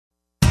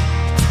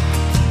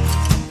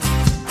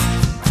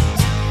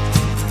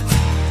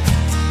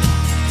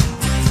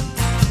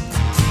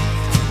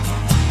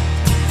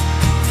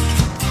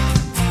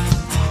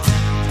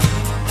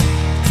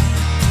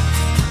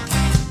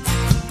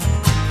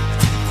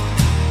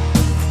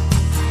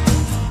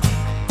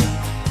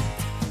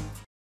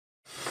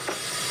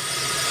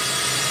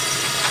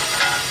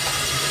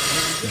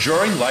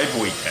During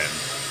Labour weekend,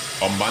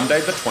 on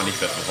Monday the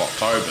 25th of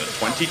October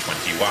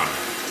 2021,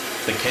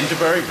 the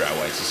Canterbury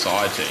Railway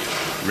Society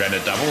ran a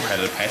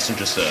double-headed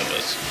passenger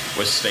service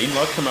with steam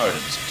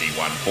locomotives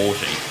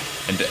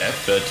D140 and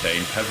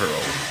F13 Peveril.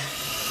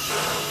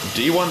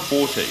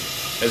 D140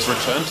 has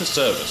returned to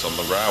service on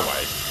the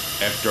railway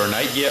after an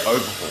 8-year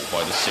overhaul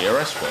by the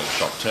CRS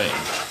workshop team.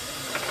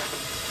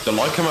 The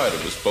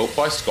locomotive was built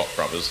by Scott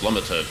Brothers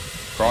Limited,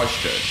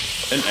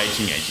 Christchurch, in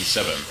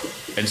 1887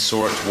 and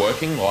saw its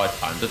working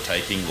life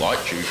undertaking light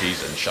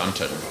duties and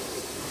shunting.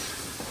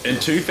 In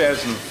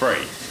 2003,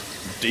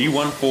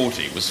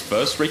 D140 was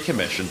first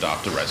recommissioned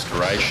after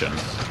restoration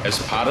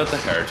as part of the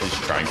Heritage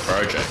Train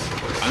project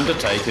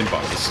undertaken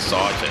by the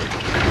Society.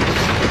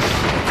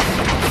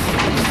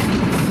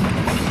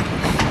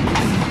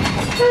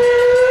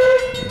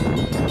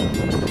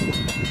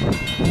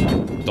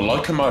 The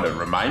locomotive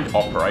remained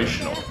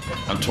operational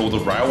until the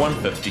Rail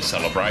 150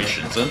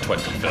 celebrations in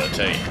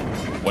 2013,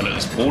 when it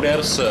was pulled out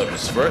of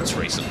service for its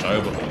recent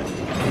overhaul.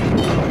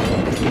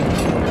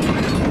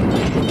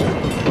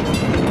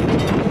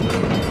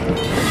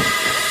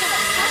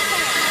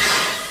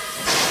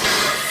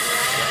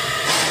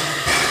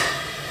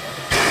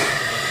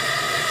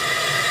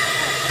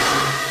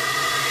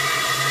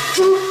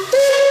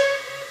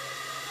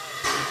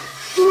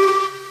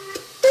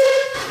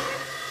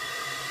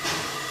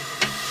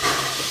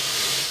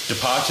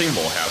 Departing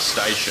Moorhouse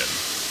Station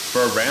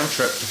for a round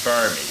trip to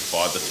Ferrymead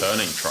via the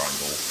turning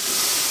triangle.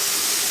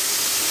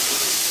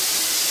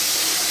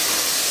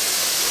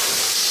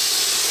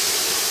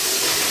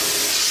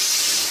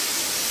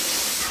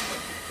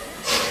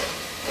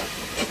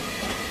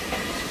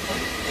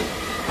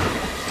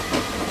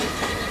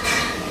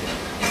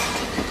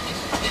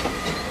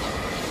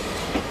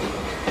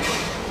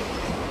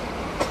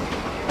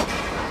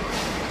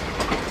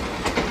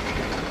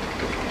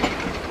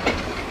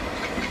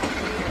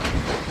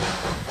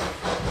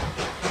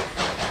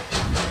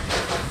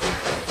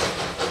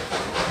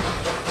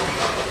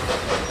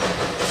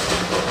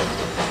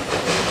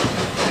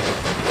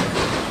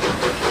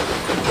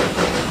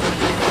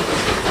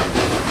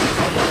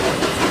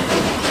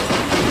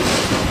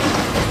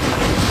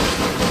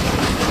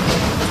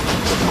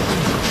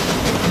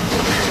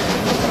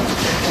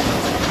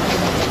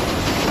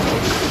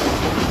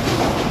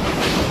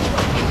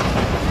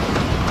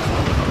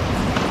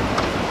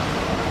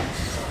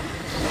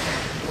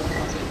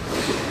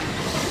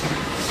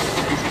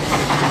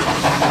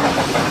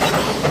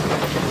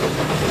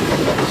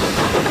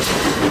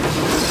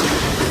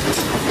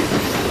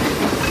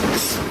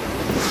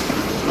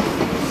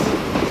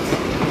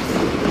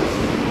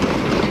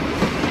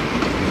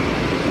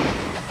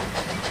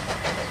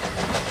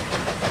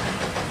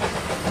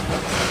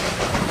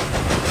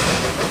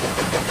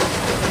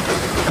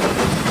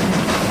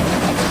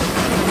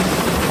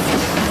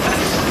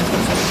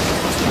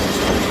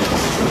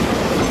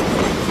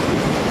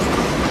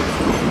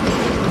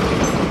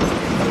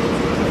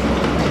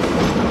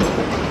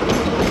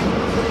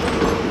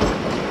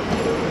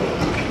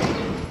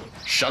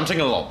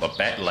 Shunting along the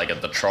back leg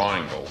of the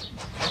triangle.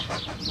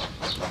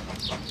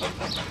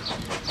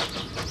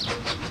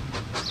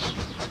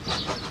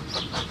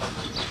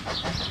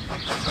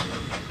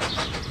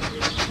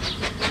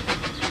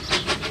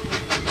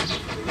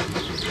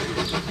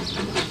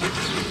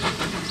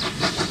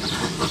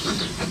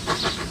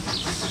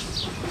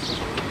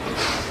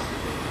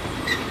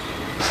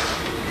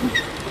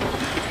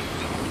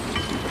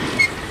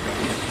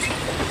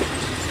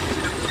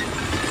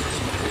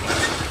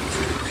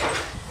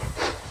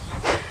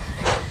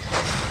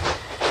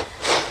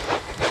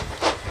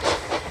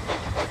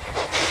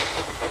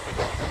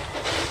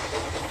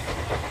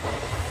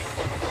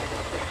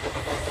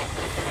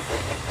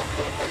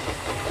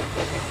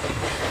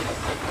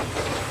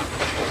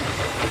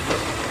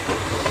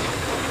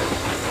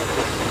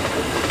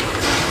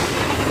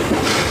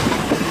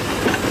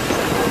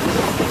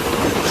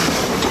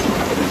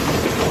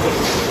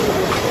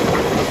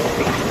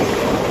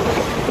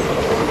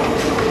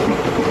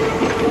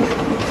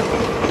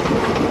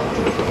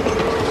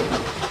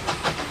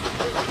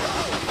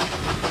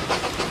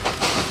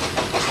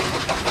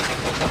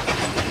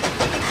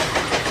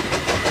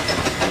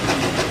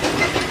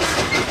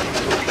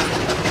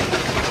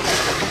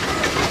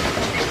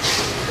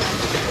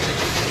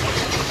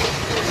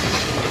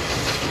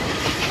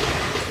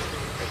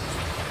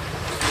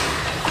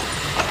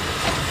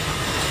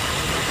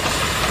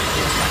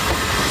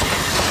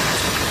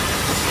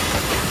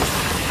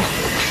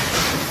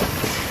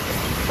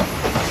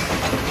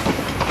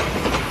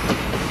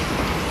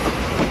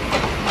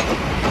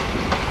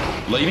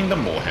 Leaving the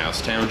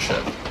Moorhouse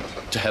Township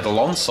to head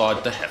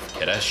alongside the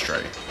Heathcote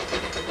Estuary.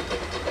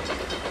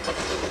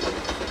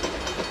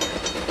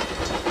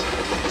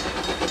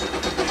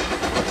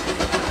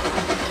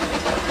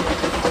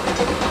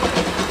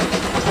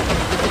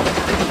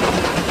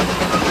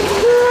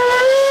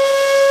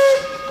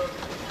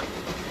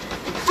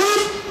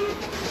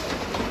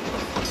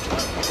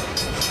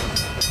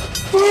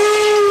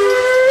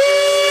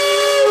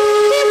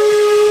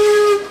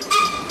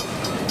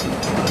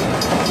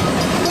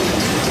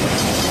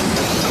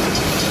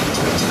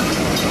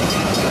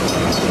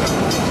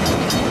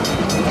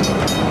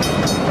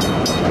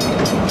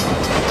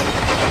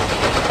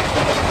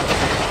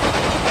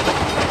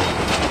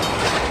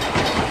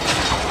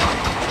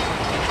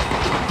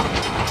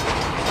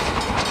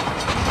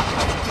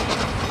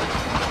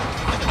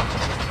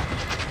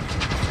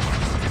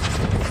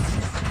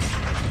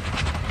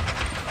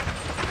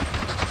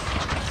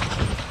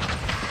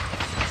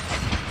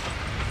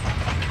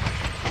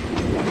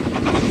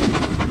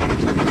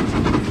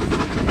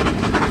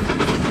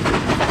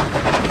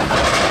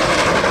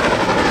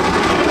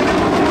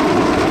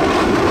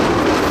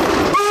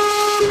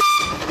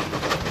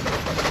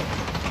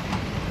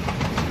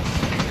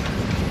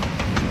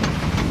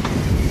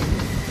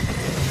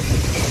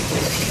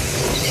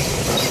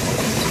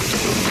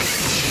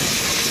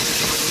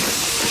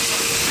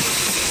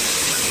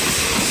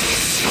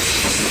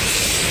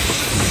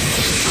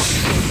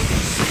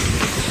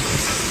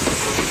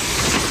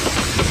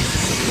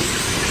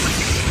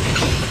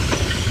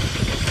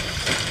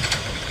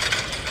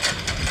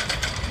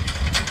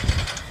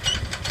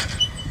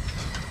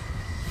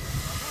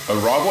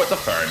 arrival at the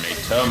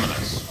Ferrymead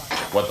terminus,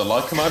 where the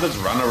locomotives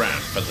run around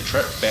for the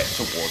trip back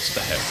towards the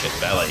Hampstead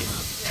Valley.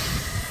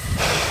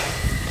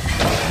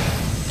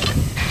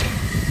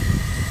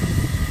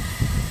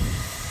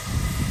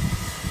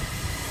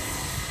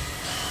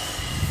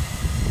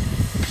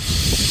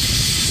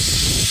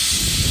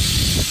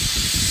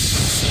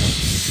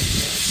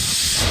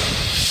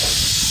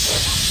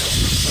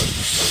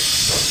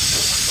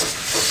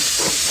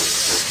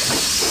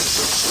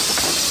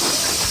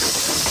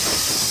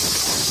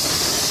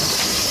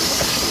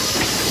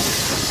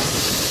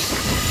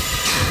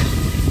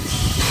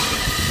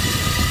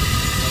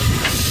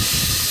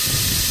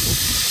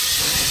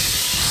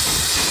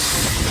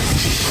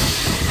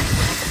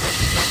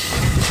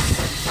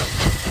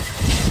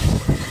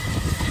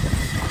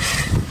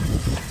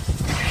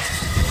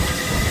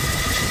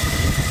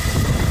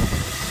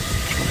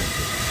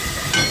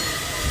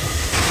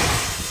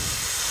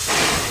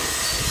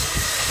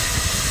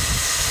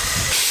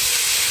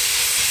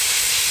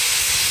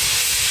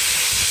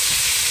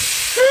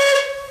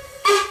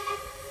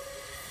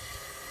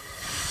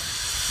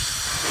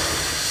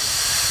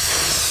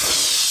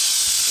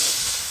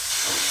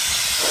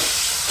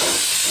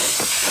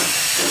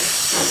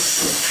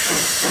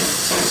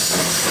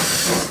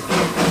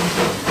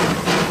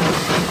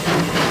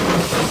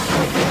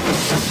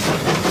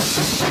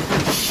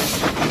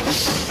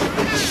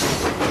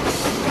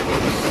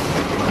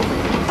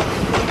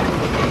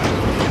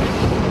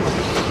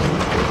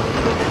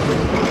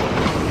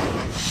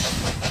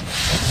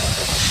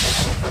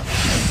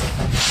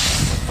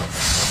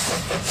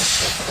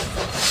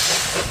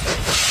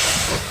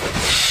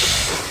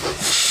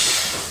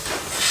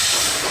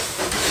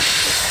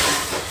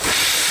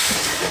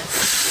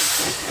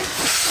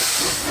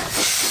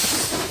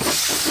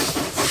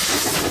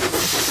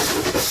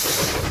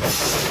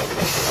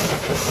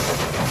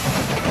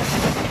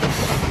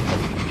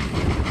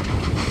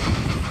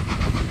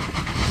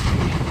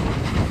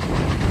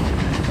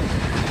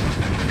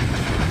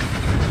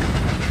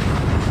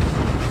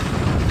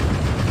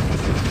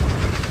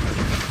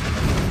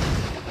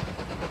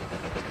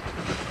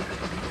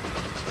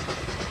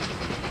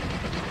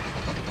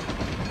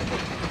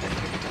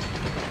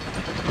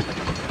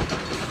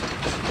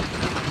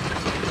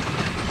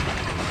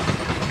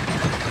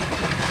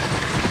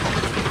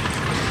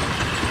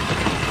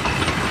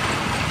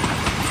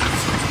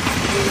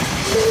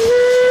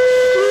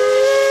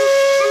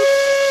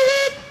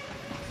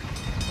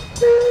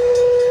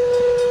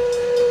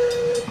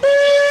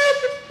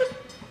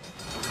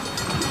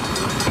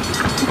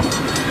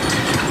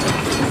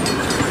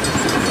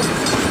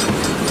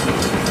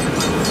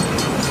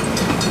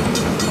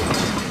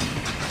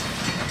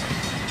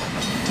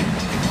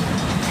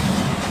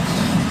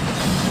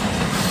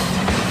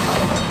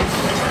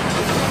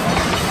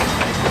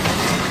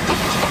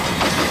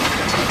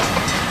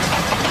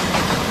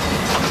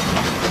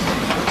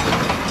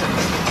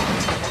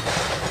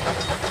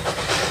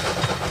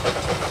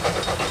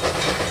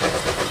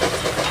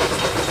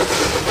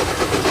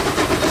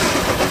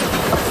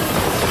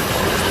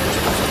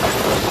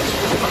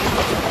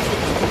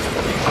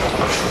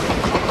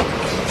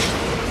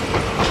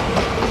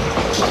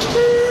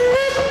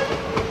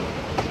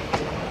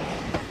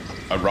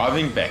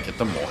 Arriving back at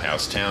the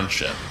Morehouse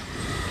Township.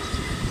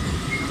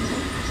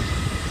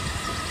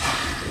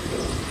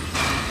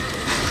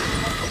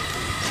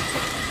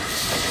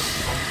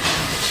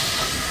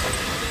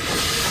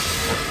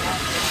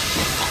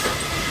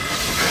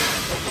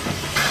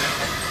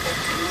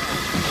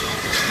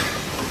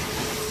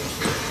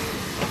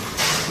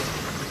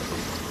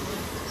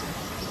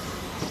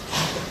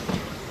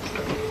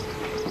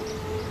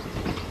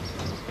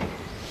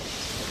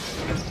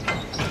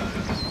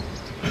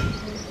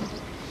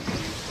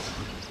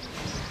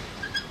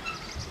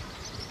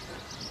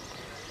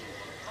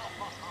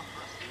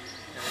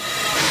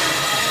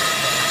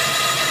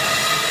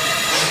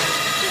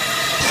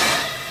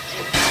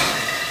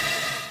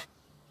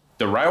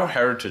 The Rail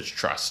Heritage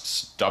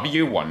Trust's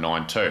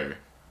W192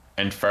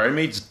 and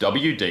Ferrymead's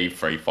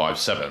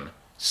WD357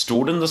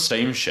 stored in the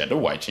steam shed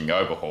awaiting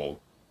overhaul.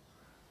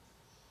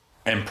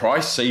 And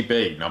Price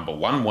CB number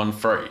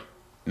 113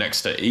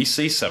 next to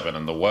EC7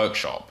 in the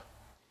workshop.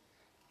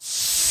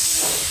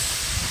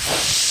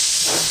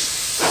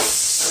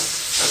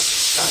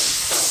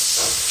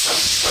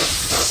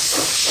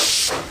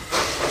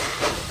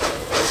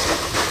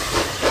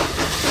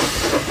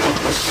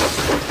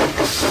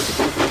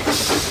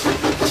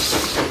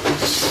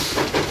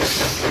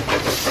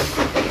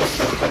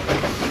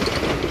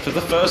 For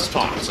the first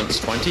time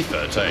since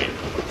 2013,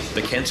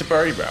 the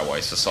Canterbury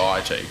Railway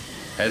Society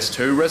has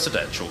two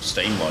residential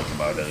steam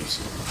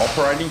locomotives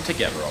operating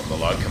together on the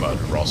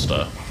locomotive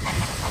roster.